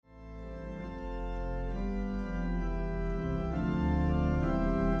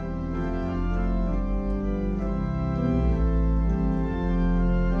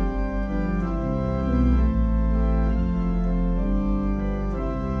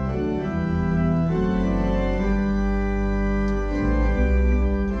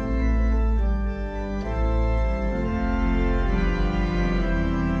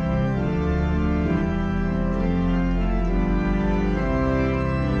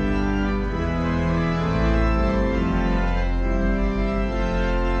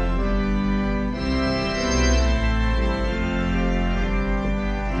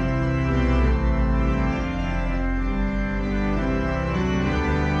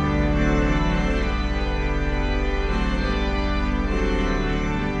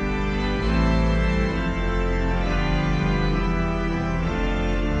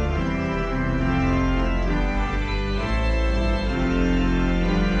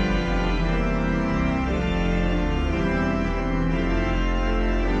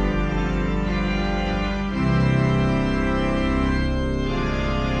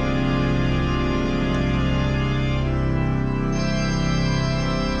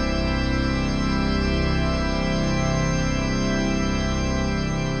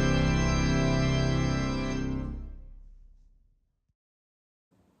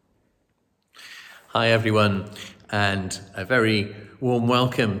Hi everyone, and a very warm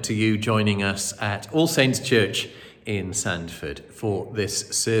welcome to you joining us at All Saints Church in Sandford for this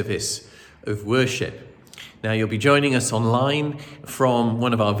service of worship. Now you'll be joining us online from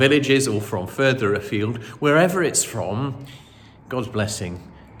one of our villages or from further afield, wherever it's from. God's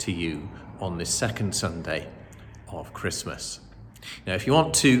blessing to you on this second Sunday of Christmas. Now, if you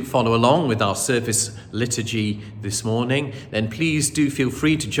want to follow along with our service liturgy this morning, then please do feel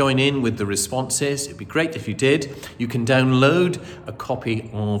free to join in with the responses. It'd be great if you did. You can download a copy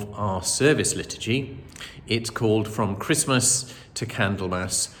of our service liturgy. It's called From Christmas to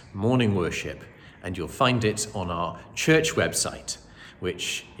Candlemas Morning Worship, and you'll find it on our church website,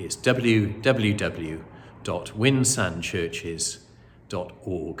 which is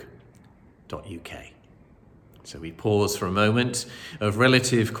www.winsandchurches.org.uk. So we pause for a moment of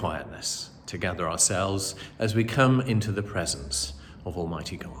relative quietness to gather ourselves as we come into the presence of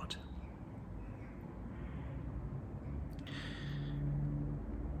Almighty God.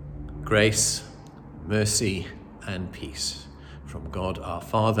 Grace, mercy, and peace from God our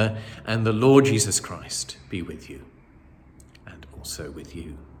Father and the Lord Jesus Christ be with you, and also with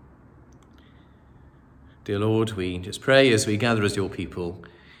you. Dear Lord, we just pray as we gather as your people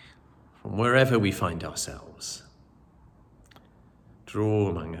from wherever we find ourselves. Draw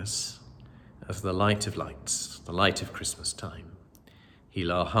among us as the light of lights, the light of Christmas time.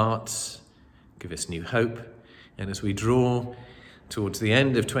 Heal our hearts, give us new hope, and as we draw towards the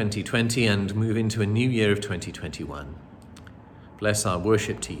end of 2020 and move into a new year of 2021, bless our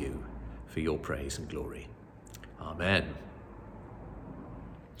worship to you for your praise and glory. Amen.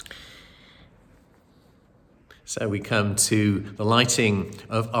 So we come to the lighting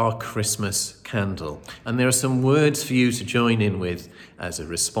of our Christmas candle, and there are some words for you to join in with as a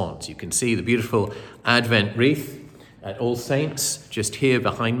response. You can see the beautiful Advent wreath at All Saints just here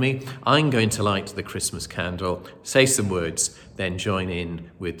behind me. I'm going to light the Christmas candle, say some words, then join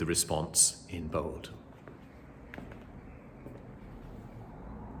in with the response in bold.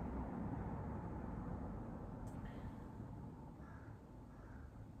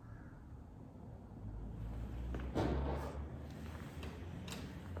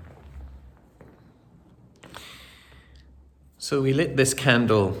 So we lit this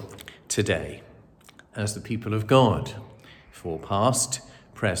candle today as the people of God for past,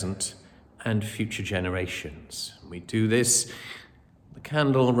 present, and future generations. We do this. The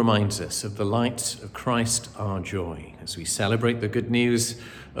candle reminds us of the light of Christ our joy as we celebrate the good news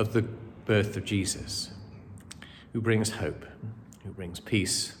of the birth of Jesus, who brings hope, who brings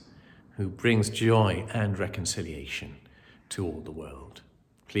peace, who brings joy and reconciliation to all the world.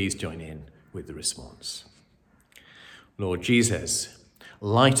 Please join in with the response. Lord Jesus,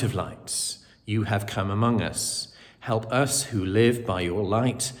 light of lights, you have come among us. Help us who live by your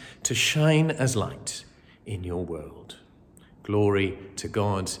light to shine as light in your world. Glory to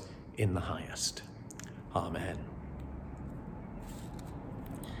God in the highest. Amen.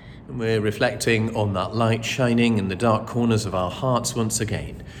 And we're reflecting on that light shining in the dark corners of our hearts once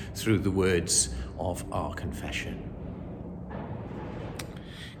again through the words of our confession.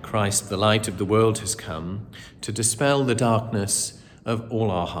 Christ, the light of the world, has come to dispel the darkness of all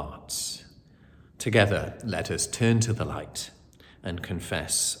our hearts. Together, let us turn to the light and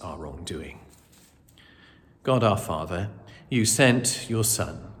confess our wrongdoing. God our Father, you sent your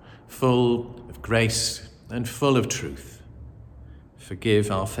Son, full of grace and full of truth.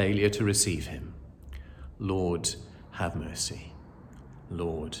 Forgive our failure to receive him. Lord, have mercy.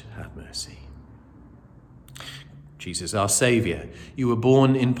 Lord, have mercy. Jesus, our Saviour, you were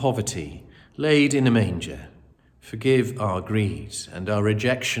born in poverty, laid in a manger. Forgive our greed and our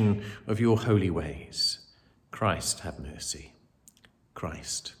rejection of your holy ways. Christ, have mercy.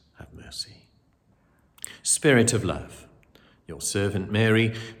 Christ, have mercy. Spirit of love, your servant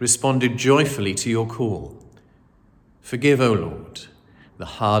Mary responded joyfully to your call. Forgive, O Lord, the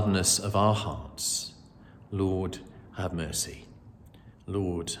hardness of our hearts. Lord, have mercy.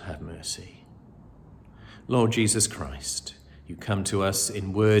 Lord, have mercy. Lord Jesus Christ, you come to us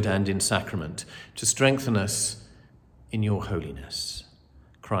in word and in sacrament to strengthen us in your holiness.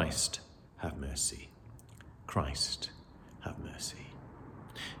 Christ, have mercy. Christ, have mercy.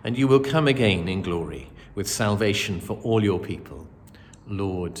 And you will come again in glory with salvation for all your people.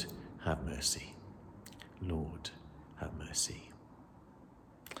 Lord, have mercy. Lord, have mercy.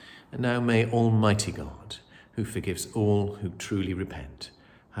 And now may Almighty God, who forgives all who truly repent,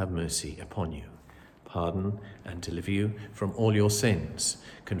 have mercy upon you, pardon and deliver you from all your sins,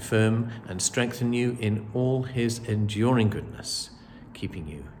 confirm and strengthen you in all his enduring goodness, keeping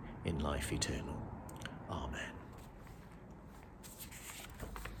you in life eternal. Amen.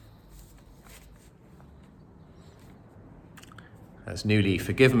 As newly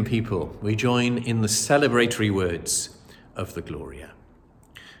forgiven people, we join in the celebratory words of the Gloria.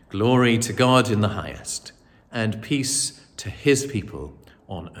 Glory to God in the highest, and peace to his people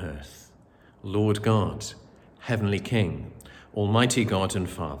on earth. Lord God, heavenly King, almighty God and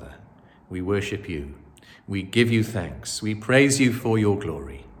Father, we worship you. We give you thanks. We praise you for your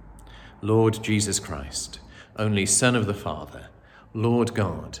glory. Lord Jesus Christ, only Son of the Father, Lord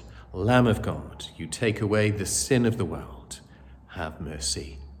God, Lamb of God, you take away the sin of the world. Have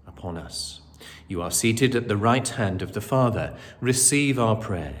mercy upon us. You are seated at the right hand of the Father. Receive our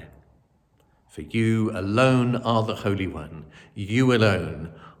prayer. For you alone are the Holy One. You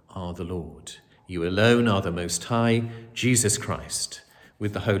alone are the Lord. You alone are the Most High, Jesus Christ,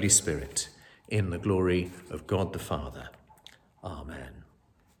 with the Holy Spirit, in the glory of God the Father. Amen.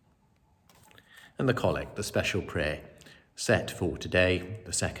 And the collect, the special prayer, set for today,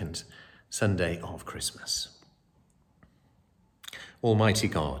 the second Sunday of Christmas. Almighty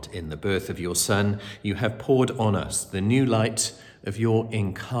God, in the birth of your Son, you have poured on us the new light of your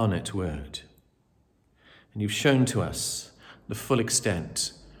incarnate word. And you've shown to us the full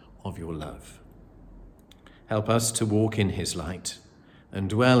extent of your love. Help us to walk in his light and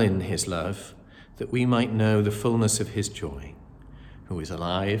dwell in his love, that we might know the fullness of his joy, who is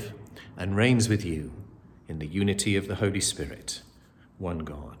alive and reigns with you in the unity of the Holy Spirit, one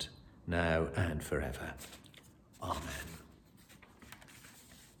God, now and forever. Amen.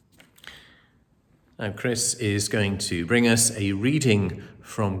 Now, Chris is going to bring us a reading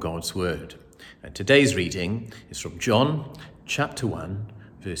from God's Word. And today's reading is from John chapter 1,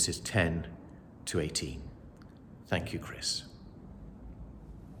 verses 10 to 18. Thank you, Chris.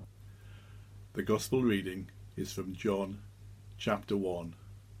 The Gospel reading is from John chapter 1,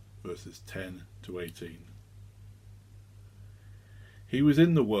 verses 10 to 18. He was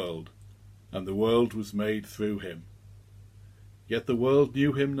in the world, and the world was made through him. Yet the world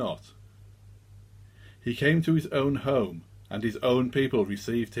knew him not. He came to his own home, and his own people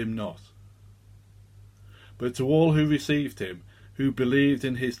received him not. But to all who received him, who believed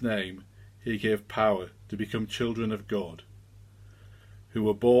in his name, he gave power to become children of God, who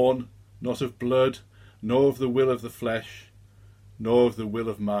were born not of blood, nor of the will of the flesh, nor of the will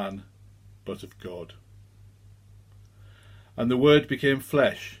of man, but of God. And the Word became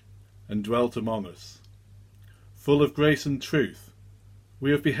flesh, and dwelt among us. Full of grace and truth,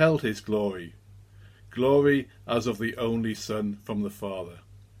 we have beheld his glory, glory as of the only Son from the Father.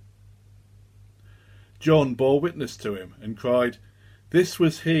 John bore witness to him, and cried, "This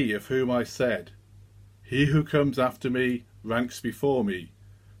was he of whom I said, He who comes after me ranks before me,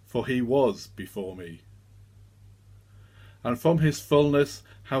 for he was before me." And from his fullness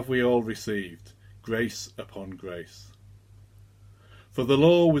have we all received grace upon grace. For the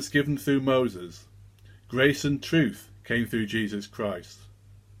law was given through Moses, grace and truth came through Jesus Christ.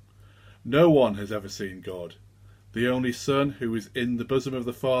 No one has ever seen God. The only Son, who is in the bosom of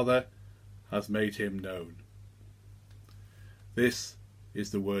the Father, has made him known. This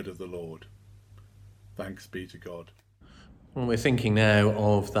is the word of the Lord. Thanks be to God. Well, we're thinking now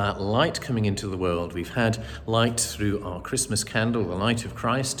of that light coming into the world. We've had light through our Christmas candle, the light of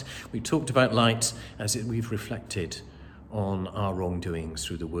Christ. We talked about light as we've reflected on our wrongdoings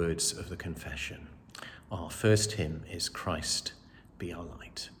through the words of the confession. Our first hymn is Christ Be Our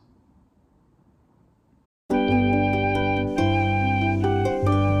Light.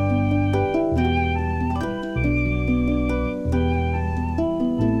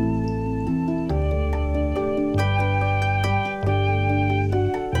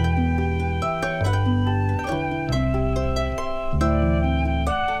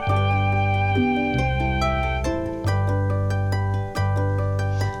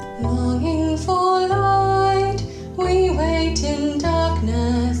 Longing for light, we wait in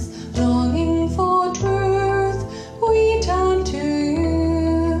darkness. Longing for truth, we turn to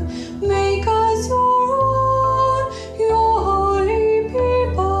you. Make us your own, your holy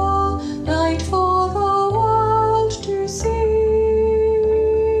people, light for the world to see.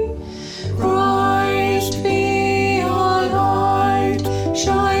 Christ be our light,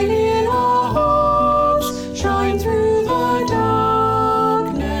 shine in our hearts, shine through the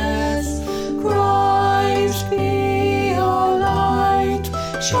darkness. Christ be our light,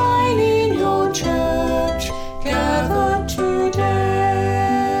 shine in your church, gathered today.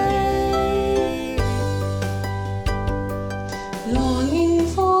 Longing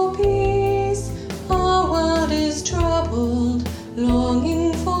for peace, our world is troubled.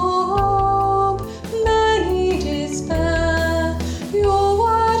 Longing for hope, many despair. Your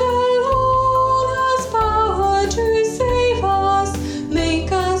word alone has power to save us.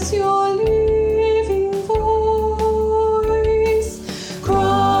 Make us your living voice.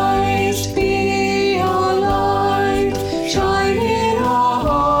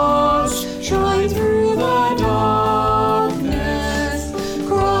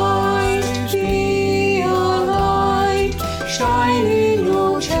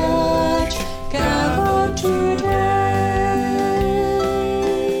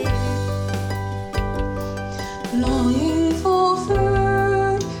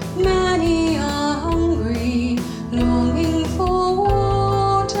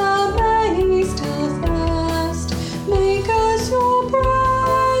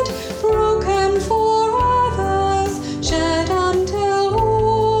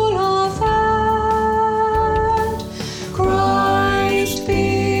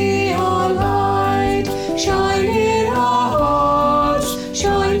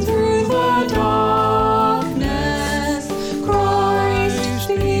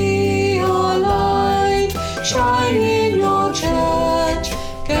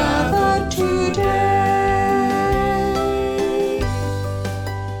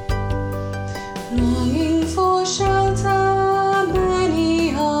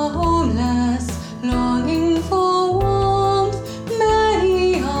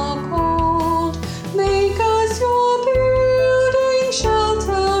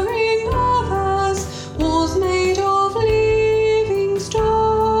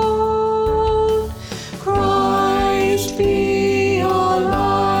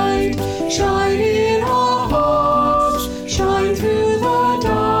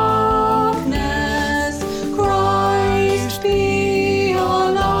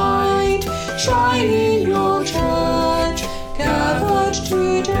 church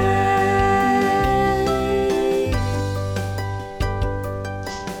today.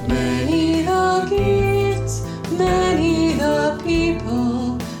 Many the gifts, many the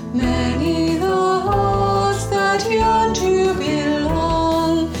people, many the hearts that yearn to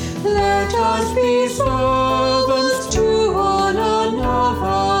belong. Let us be servants to one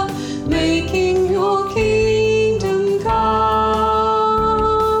another, making your kingdom come.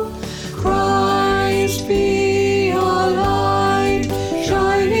 Christ be our light,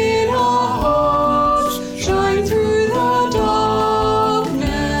 shine in our hearts, shine through the darkness.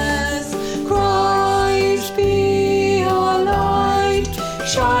 Christ be our light,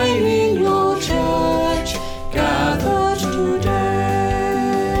 shine in your church gathered today.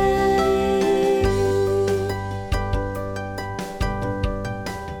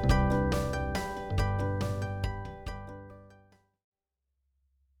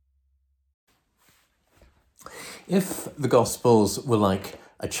 If the Gospels were like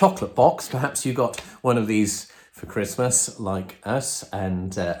a chocolate box, perhaps you got one of these for Christmas like us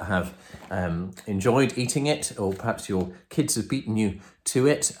and have enjoyed eating it, or perhaps your kids have beaten you to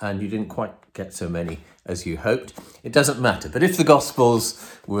it and you didn't quite get so many as you hoped. It doesn't matter. But if the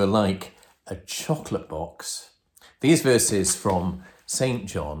Gospels were like a chocolate box, these verses from St.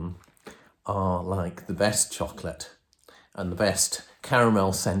 John are like the best chocolate and the best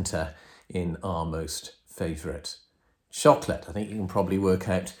caramel centre in our most favourite chocolate. I think you can probably work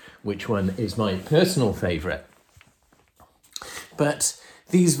out which one is my personal favourite. But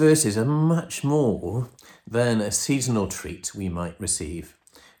these verses are much more than a seasonal treat we might receive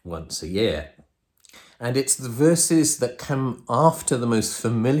once a year. And it's the verses that come after the most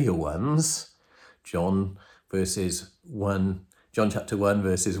familiar ones, John chapter 1,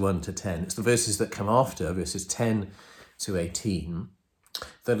 verses 1 to 10. It's the verses that come after, verses 10 to 18,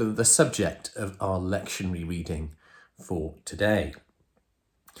 that are the subject of our lectionary reading for today.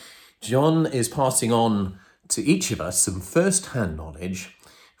 John is passing on to each of us some first-hand knowledge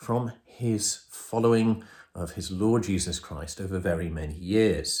from his following of his Lord Jesus Christ over very many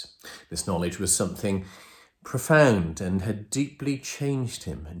years. This knowledge was something profound and had deeply changed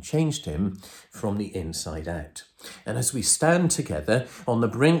him from the inside out. And as we stand together on the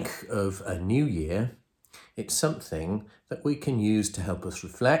brink of a new year, it's something that we can use to help us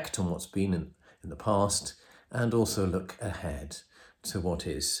reflect on what's been in the past and also look ahead to what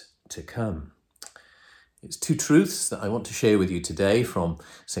is to come. It's two truths that I want to share with you today from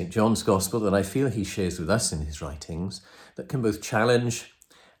St. John's Gospel that I feel he shares with us in his writings that can both challenge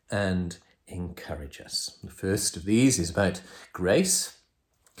and encourage us. The first of these is about grace,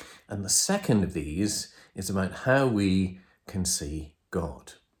 and the second of these is about how we can see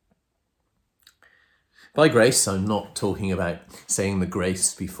God. By grace, I'm not talking about saying the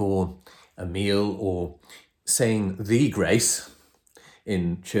grace before a meal or saying the grace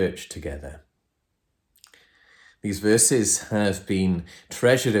in church together. These verses have been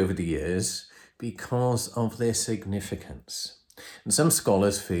treasured over the years because of their significance. And some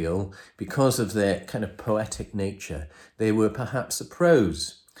scholars feel, because of their kind of poetic nature, they were perhaps a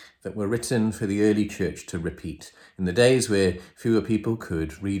prose that were written for the early church to repeat. In the days where fewer people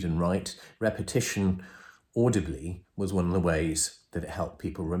could read and write, repetition audibly was one of the ways that it helped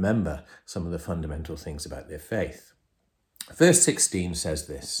people remember some of the fundamental things about their faith. Verse 16 says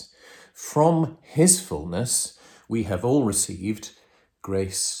this: "From his fullness we have all received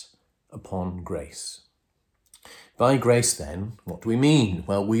grace upon grace." By grace, then, what do we mean?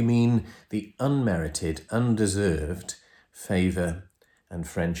 Well, we mean the unmerited, undeserved favour and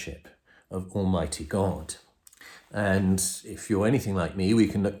friendship of Almighty God. And if you're anything like me, we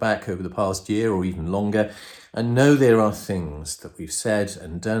can look back over the past year or even longer and know there are things that we've said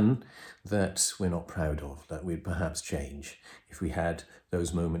and done that we're not proud of, that we'd perhaps change if we had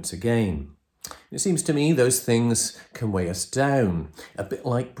those moments again. It seems to me those things can weigh us down, a bit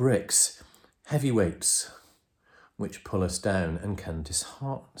like bricks, heavy weights, which pull us down and can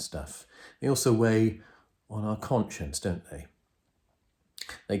dishearten stuff. They also weigh on our conscience, don't they?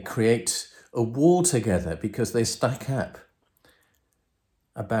 They create a wall together because they stack up,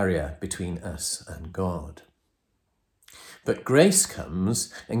 a barrier between us and God. But grace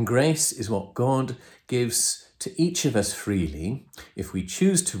comes, and grace is what God gives to each of us freely if we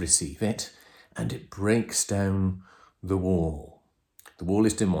choose to receive it, and it breaks down the wall. The wall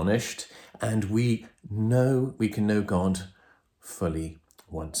is demolished, and we can know God fully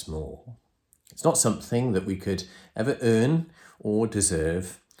once more. It's not something that we could ever earn or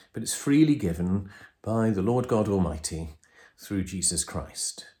deserve, but it's freely given by the Lord God Almighty through Jesus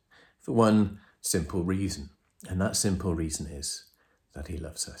Christ for one simple reason, and that simple reason is that he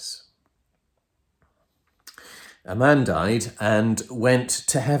loves us. A man died and went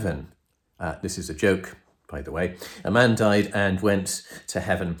to heaven. This is a joke, by the way. A man died and went to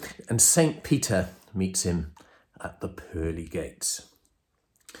heaven, and St. Peter meets him at the pearly gates.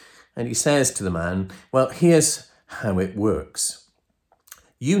 And he says to the man, well, here's how it works.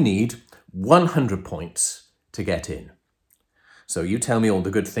 You need 100 points to get in. So you tell me all the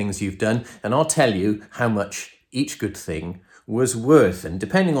good things you've done, and I'll tell you how much each good thing was worth. And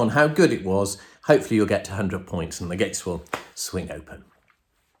depending on how good it was, hopefully you'll get to 100 points and the gates will swing open.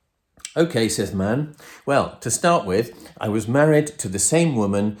 Okay, says the man. Well, to start with, I was married to the same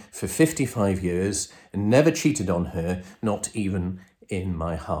woman for 55 years and never cheated on her, not even in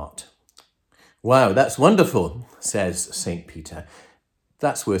my heart. Wow, that's wonderful, says St. Peter.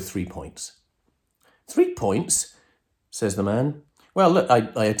 That's worth 3 points. 3 points, says the man. Well, look,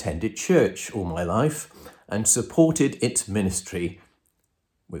 I attended church all my life and supported its ministry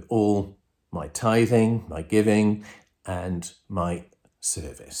with all my tithing, my giving, and my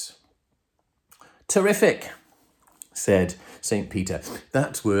service. Terrific, said St. Peter.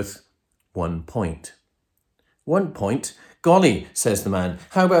 That's worth 1 point. 1 point? Golly, says the man.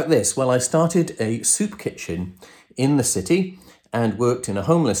 How about this? Well, I started a soup kitchen in the city and worked in a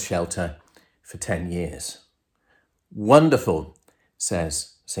homeless shelter for 10 years. Wonderful,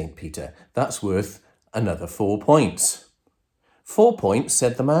 says St. Peter. That's worth another 4 points. 4 points,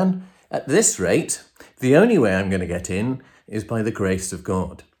 said the man. At this rate, the only way I'm going to get in is by the grace of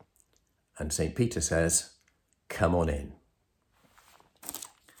God. And St. Peter says, come on in.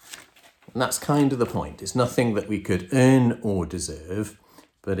 And that's kind of the point. It's nothing that we could earn or deserve,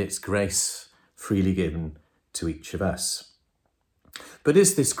 but it's grace freely given to each of us. But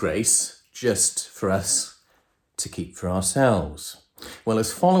is this grace just for us to keep for ourselves? Well,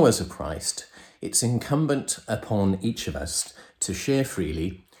 as followers of Christ, it's incumbent upon each of us to share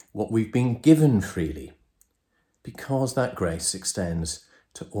freely what we've been given freely, because that grace extends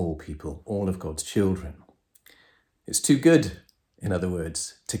to all people, all of God's children. It's too good, in other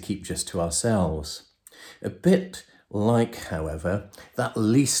words, to keep just to ourselves. A bit like, however, that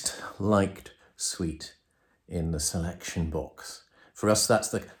least liked sweet in the selection box. For us, that's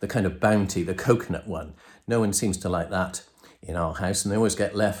the kind of bounty, the coconut one. No one seems to like that in our house, and they always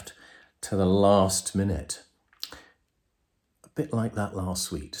get left to the last minute. A bit like that last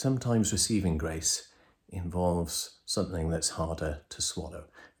sweet. Sometimes receiving grace involves something that's harder to swallow.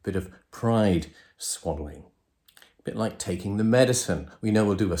 A bit of pride swallowing. A bit like taking the medicine we know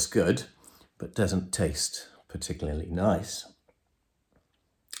will do us good, but doesn't taste particularly nice.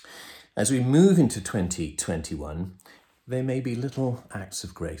 As we move into 2021, there may be little acts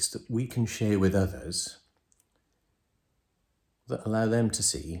of grace that we can share with others that allow them to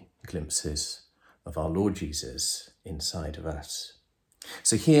see glimpses of our Lord Jesus inside of us.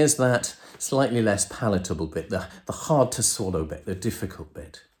 So here's that slightly less palatable bit, the hard to swallow bit, the difficult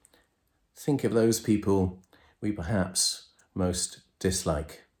bit. Think of those people we perhaps most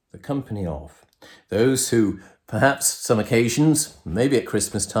dislike the company of. Those who, perhaps some occasions, maybe at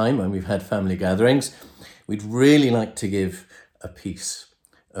Christmas time when we've had family gatherings, we'd really like to give a piece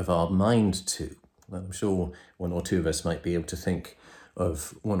of our mind to. I'm sure one or two of us might be able to think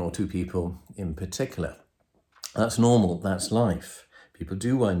of one or two people in particular. That's normal, that's life. People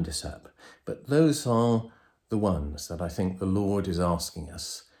do wind us up. But those are the ones that I think the Lord is asking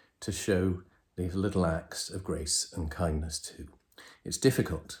us to show these little acts of grace and kindness to. It's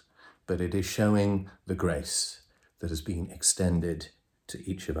difficult, but it is showing the grace that has been extended to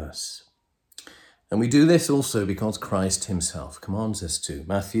each of us. And we do this also because Christ himself commands us to.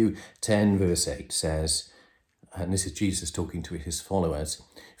 Matthew 10 verse 8 says, and this is Jesus talking to his followers,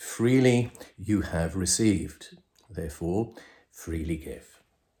 freely you have received, therefore freely give.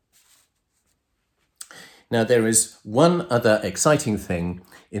 Now there is one other exciting thing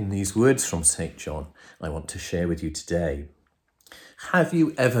in these words from St. John I want to share with you today. Have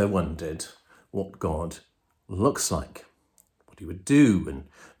you ever wondered what God looks like? What he would do and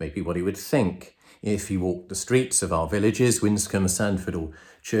maybe what he would think if he walked the streets of our villages, Winscombe, Sandford or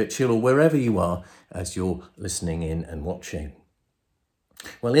Churchill or wherever you are as you're listening in and watching?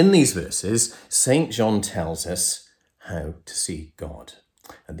 Well, in these verses, St. John tells us how to see God.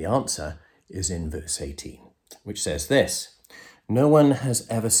 And the answer is in verse 18, which says this: no one has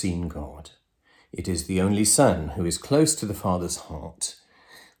ever seen God. It is the only Son who is close to the Father's heart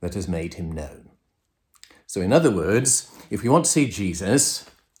that has made him known. So in other words, if we want to see Jesus,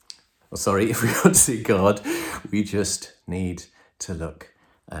 if we want to see God, we just need to look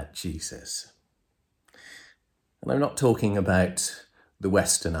at Jesus. And I'm not talking about the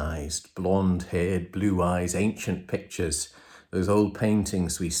westernized, blonde-haired, blue eyes, ancient pictures, those old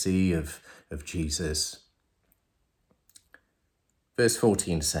paintings we see of Jesus. Verse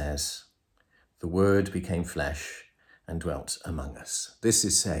 14 says, "The Word became flesh and dwelt among us." This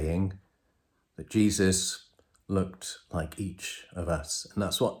is saying that Jesus looked like each of us. And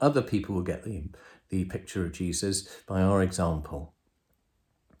that's what other people will get the picture of Jesus by our example.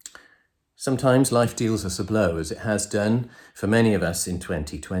 Sometimes life deals us a blow, as it has done for many of us in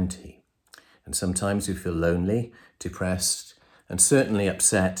 2020. And sometimes we feel lonely, depressed, and certainly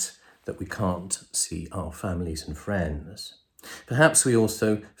upset that we can't see our families and friends. Perhaps we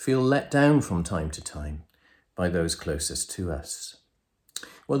also feel let down from time to time by those closest to us.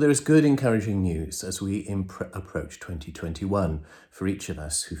 Well, there is good, encouraging news as we approach 2021 for each of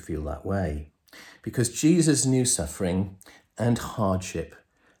us who feel that way. Because Jesus knew suffering and hardship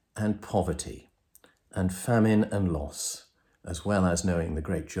and poverty and famine and loss, as well as knowing the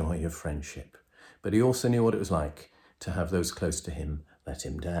great joy of friendship. But he also knew what it was like to have those close to him let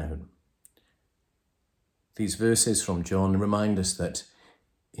him down. These verses from John remind us that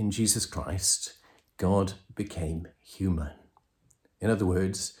in Jesus Christ, God became human. In other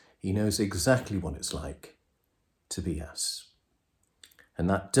words, he knows exactly what it's like to be us. And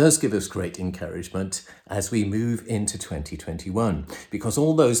that does give us great encouragement as we move into 2021, because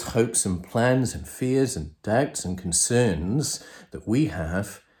all those hopes and plans and fears and doubts and concerns that we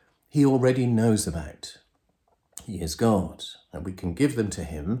have, he already knows about. He is God, and we can give them to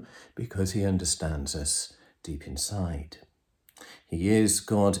him because he understands us deep inside. He is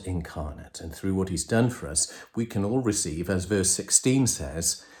God incarnate, and through what he's done for us, we can all receive, as verse 16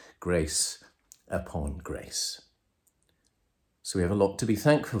 says, grace upon grace. So we have a lot to be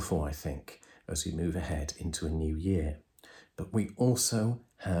thankful for, I think, as we move ahead into a new year. But we also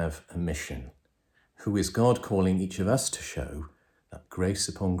have a mission. Who is God calling each of us to show that grace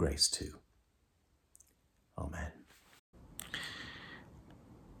upon grace to? Amen.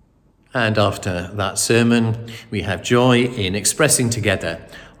 And after that sermon, we have joy in expressing together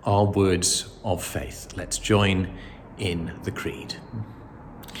our words of faith. Let's join in the creed.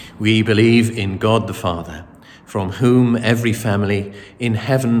 We believe in God the Father, from whom every family in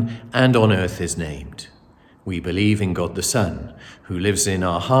heaven and on earth is named. We believe in God the Son, who lives in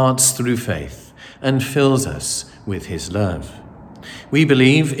our hearts through faith and fills us with his love. We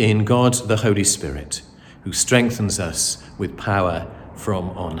believe in God the Holy Spirit, who strengthens us with power from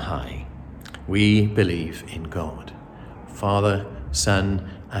on high. We believe in God, Father, Son,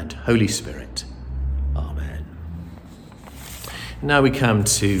 and Holy Spirit. Amen. Now we come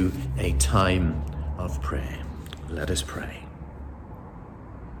to a time of prayer. Let us pray.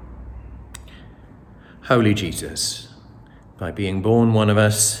 Holy Jesus, by being born one of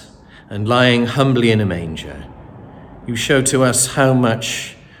us and lying humbly in a manger, you show to us how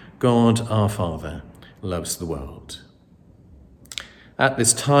much God our Father loves the world. At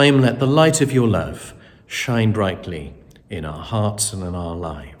this time, let the light of your love shine brightly in our hearts and in our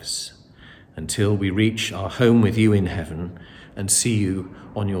lives, until we reach our home with you in heaven and see you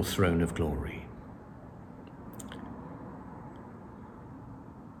on your throne of glory.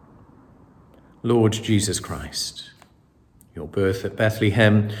 Lord Jesus Christ, your birth at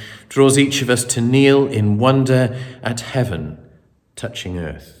Bethlehem draws each of us to kneel in wonder at heaven touching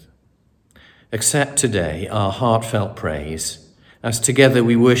earth. Accept today our heartfelt praise as together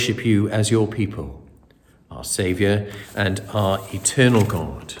we worship you as your people, our Saviour and our eternal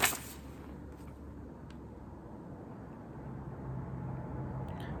God.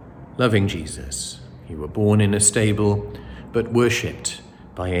 Loving Jesus, you were born in a stable but worshipped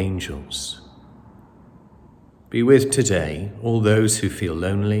by angels. Be with today all those who feel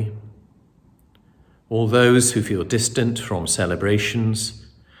lonely, all those who feel distant from celebrations,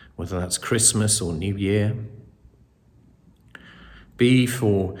 whether that's Christmas or New Year. Be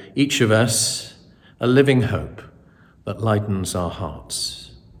for each of us a living hope that lightens our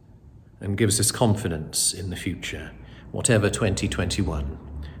hearts and gives us confidence in the future, whatever 2021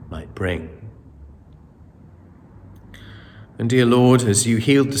 might bring. And dear Lord, as you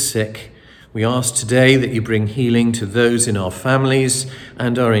healed the sick, we ask today that you bring healing to those in our families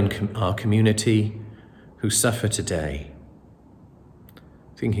and in our community who suffer today.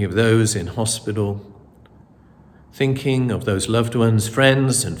 Thinking of those in hospital, thinking of those loved ones,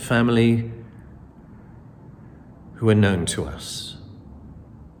 friends and family who are known to us.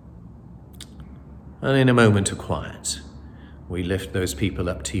 And in a moment of quiet, we lift those people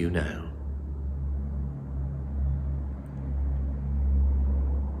up to you now.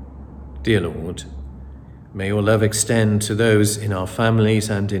 Dear Lord, may your love extend to those in our families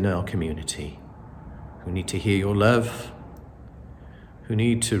and in our community who need to hear your love, who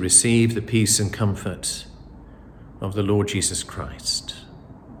need to receive the peace and comfort of the Lord Jesus Christ.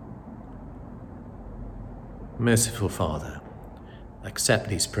 Merciful Father, accept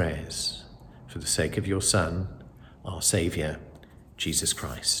these prayers for the sake of your Son, our Saviour, Jesus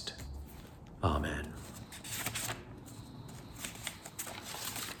Christ. Amen.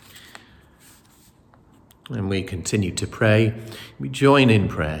 And we continue to pray. We join in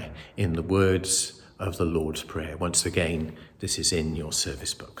prayer in the words of the Lord's Prayer. Once again, this is in your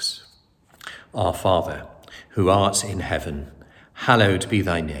service books. Our Father, who art in heaven, hallowed be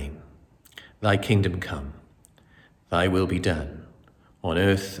thy name. Thy kingdom come, thy will be done, on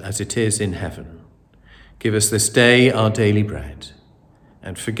earth as it is in heaven. Give us this day our daily bread,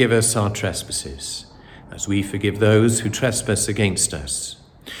 and forgive us our trespasses, as we forgive those who trespass against us.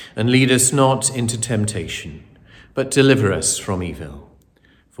 And lead us not into temptation, but deliver us from evil.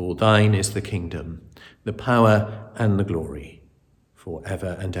 For thine is the kingdom, the power, and the glory, for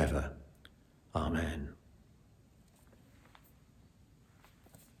ever and ever. Amen.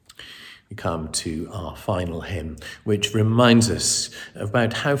 We come to our final hymn, which reminds us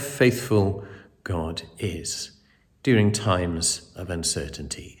about how faithful God is during times of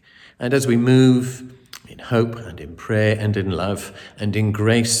uncertainty. And as we move in hope and in prayer and in love and in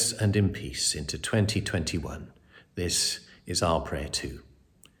grace and in peace into 2021, this is our prayer too.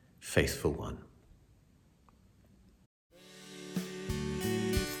 Faithful One.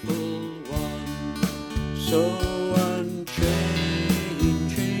 Faithful One, so unchanging,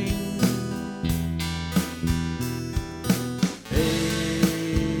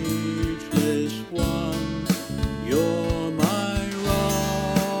 ageless One, you're my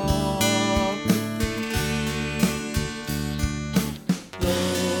rock of peace.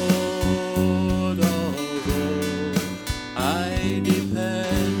 Lord of all, I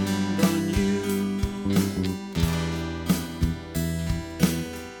depend on you.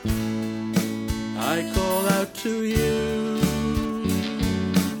 I call out to you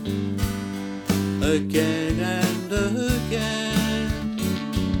again and again.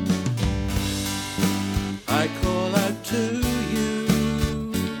 I call out to you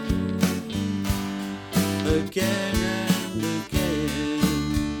again and again.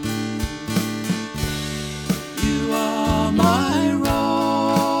 You are my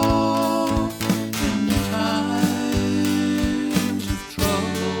rock in times of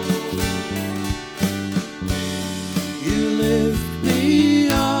trouble. You lift me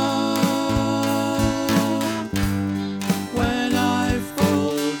up when I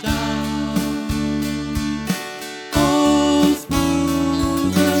fall down. All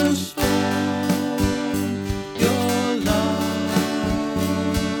through the storm, your love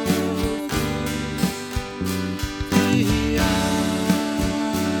is the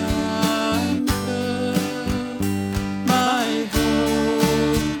anchor. My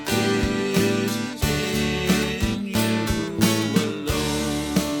hope is in you alone.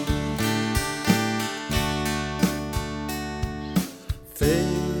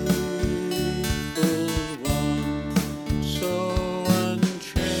 Faithful One, so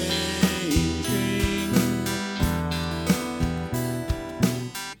unchanging,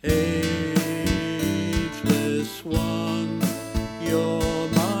 ageless One, you're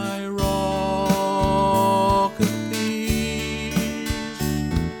my rock of peace.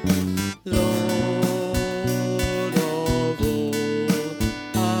 Lord of all,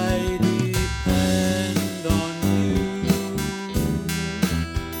 I depend on you.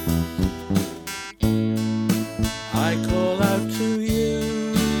 I call out to you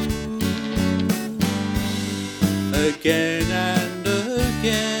again and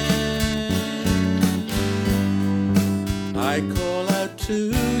again. I call out to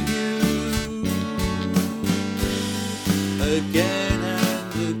you again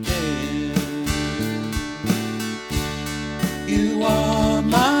and again. You are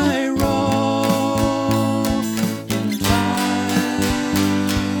my rock in times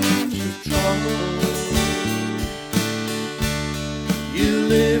of trouble. You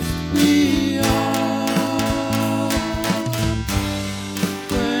lift me up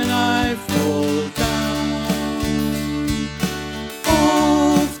when I fall down.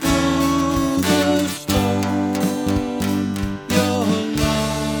 All through the storm, your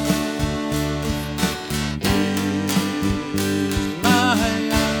love is my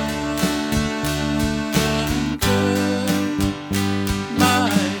anchor. My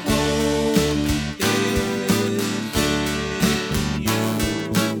hope is in you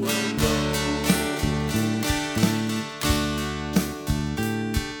alone.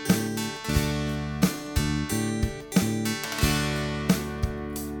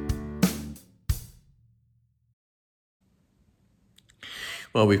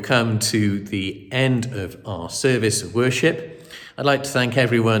 Well, we've come to the end of our service of worship. I'd like to thank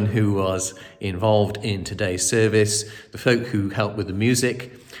everyone who was involved in today's service, the folk who helped with the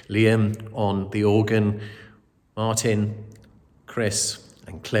music, Liam on the organ, Martin, Chris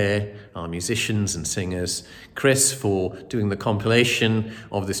and Claire, our musicians and singers, Chris for doing the compilation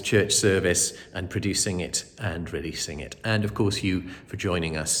of this church service and producing it and releasing it, and of course you for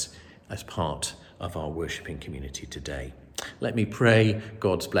joining us as part of our worshipping community today. Let me pray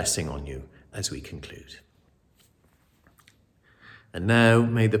God's blessing on you as we conclude. And now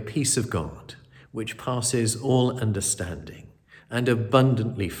may the peace of God, which passes all understanding and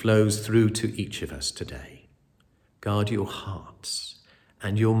abundantly flows through to each of us today, guard your hearts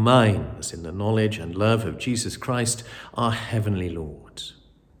and your minds in the knowledge and love of Jesus Christ, our heavenly Lord.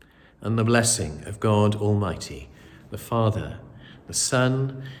 And the blessing of God Almighty, the Father, the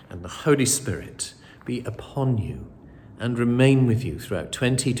Son, and the Holy Spirit be upon you and remain with you throughout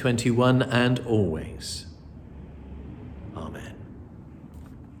 2021 and always. Amen.